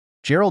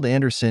Gerald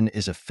Anderson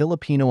is a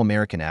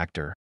Filipino-American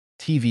actor,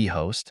 TV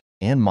host,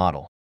 and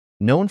model,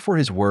 known for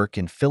his work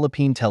in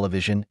Philippine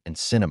television and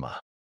cinema.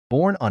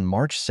 Born on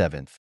March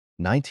 7,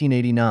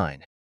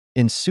 1989,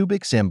 in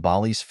Subic,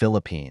 Zambales,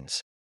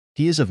 Philippines.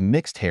 He is of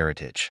mixed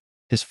heritage.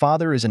 His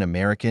father is an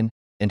American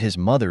and his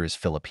mother is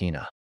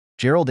Filipina.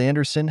 Gerald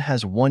Anderson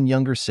has one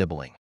younger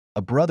sibling,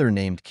 a brother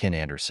named Ken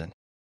Anderson.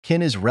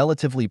 Ken is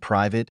relatively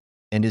private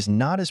and is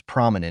not as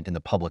prominent in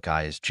the public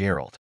eye as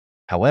Gerald.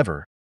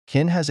 However,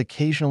 Ken has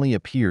occasionally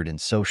appeared in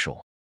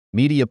social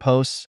media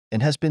posts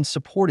and has been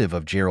supportive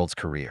of Gerald's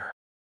career.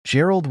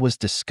 Gerald was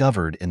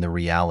discovered in the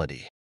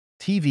reality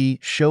TV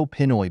show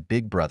Pinoy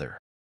Big Brother,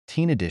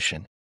 Teen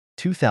Edition,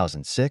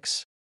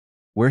 2006,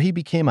 where he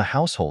became a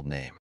household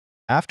name.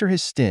 After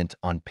his stint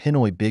on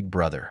Pinoy Big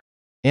Brother,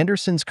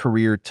 Anderson's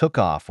career took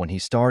off when he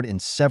starred in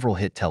several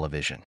hit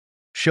television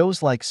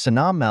shows like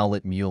Sanam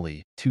Maulit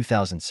Muli,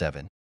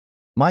 2007,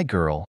 My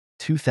Girl,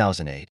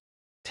 2008,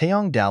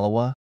 Tayong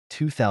Dalawa,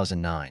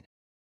 2009,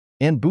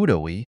 and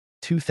Budowi,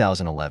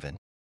 2011.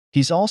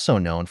 He's also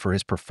known for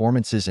his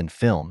performances in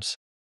films,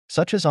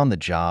 such as On the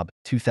Job,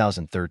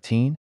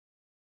 2013,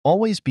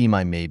 Always Be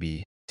My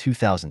Maybe,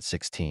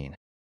 2016,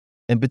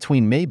 and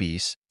Between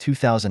Maybes,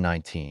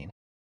 2019.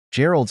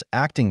 Gerald's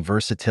acting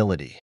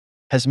versatility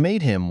has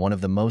made him one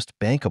of the most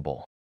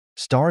bankable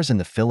stars in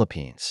the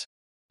Philippines.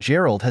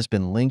 Gerald has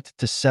been linked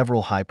to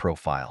several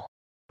high-profile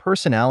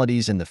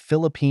personalities in the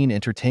Philippine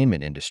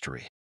entertainment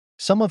industry.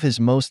 Some of his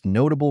most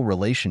notable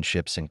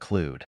relationships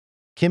include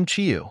Kim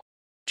Chiu.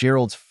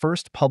 Gerald's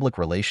first public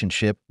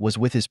relationship was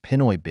with his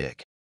Pinoy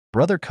Big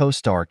Brother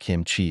co-star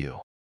Kim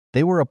Chiu.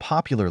 They were a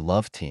popular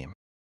love team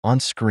on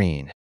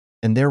screen,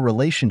 and their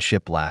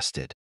relationship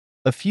lasted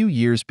a few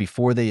years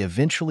before they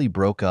eventually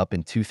broke up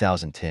in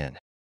 2010.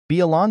 B.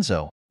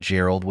 Alonzo.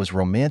 Gerald was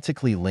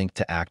romantically linked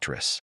to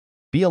actress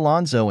B.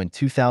 Alonzo in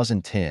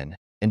 2010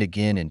 and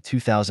again in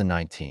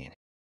 2019.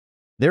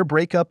 Their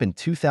breakup in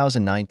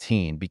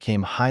 2019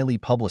 became highly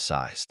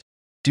publicized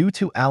due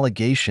to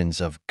allegations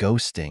of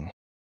ghosting,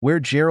 where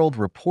Gerald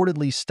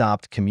reportedly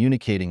stopped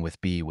communicating with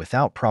B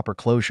without proper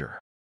closure.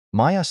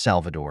 Maya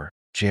Salvador.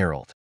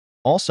 Gerald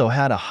also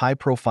had a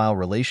high-profile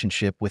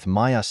relationship with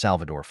Maya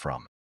Salvador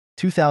from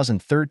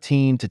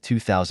 2013 to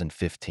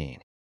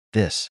 2015.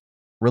 This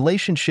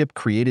relationship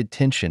created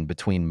tension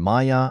between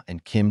Maya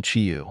and Kim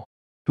Chiu,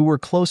 who were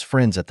close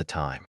friends at the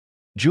time.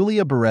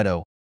 Julia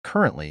Barreto.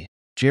 Currently,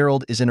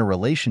 Gerald is in a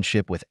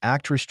relationship with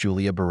actress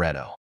Julia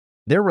Barreto.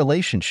 Their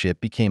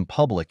relationship became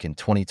public in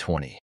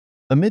 2020,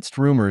 amidst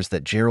rumors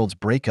that Gerald's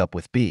breakup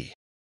with B.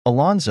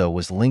 Alonzo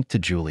was linked to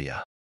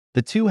Julia.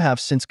 The two have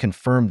since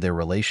confirmed their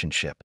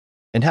relationship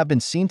and have been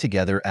seen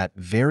together at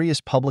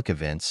various public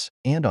events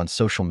and on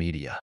social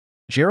media.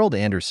 Gerald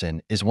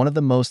Anderson is one of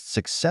the most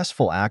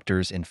successful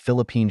actors in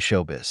Philippine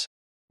showbiz,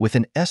 with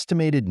an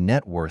estimated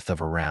net worth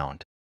of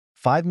around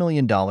 $5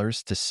 million to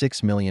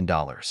 $6 million.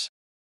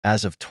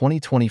 As of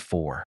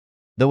 2024,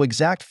 though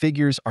exact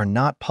figures are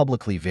not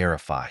publicly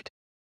verified,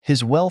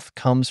 his wealth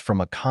comes from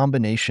a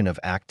combination of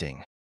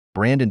acting,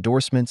 brand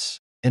endorsements,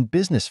 and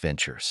business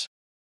ventures.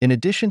 In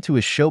addition to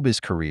his showbiz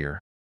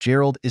career,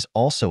 Gerald is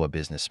also a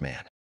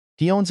businessman.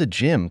 He owns a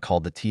gym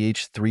called the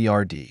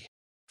TH3RD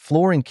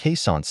floor in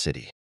Quezon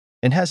City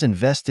and has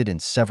invested in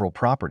several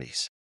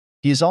properties.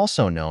 He is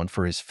also known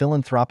for his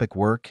philanthropic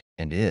work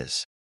and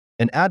is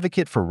an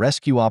advocate for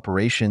rescue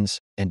operations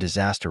and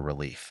disaster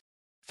relief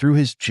through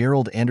his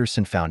Gerald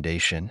Anderson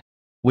Foundation,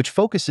 which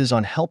focuses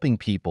on helping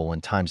people in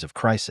times of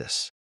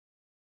crisis.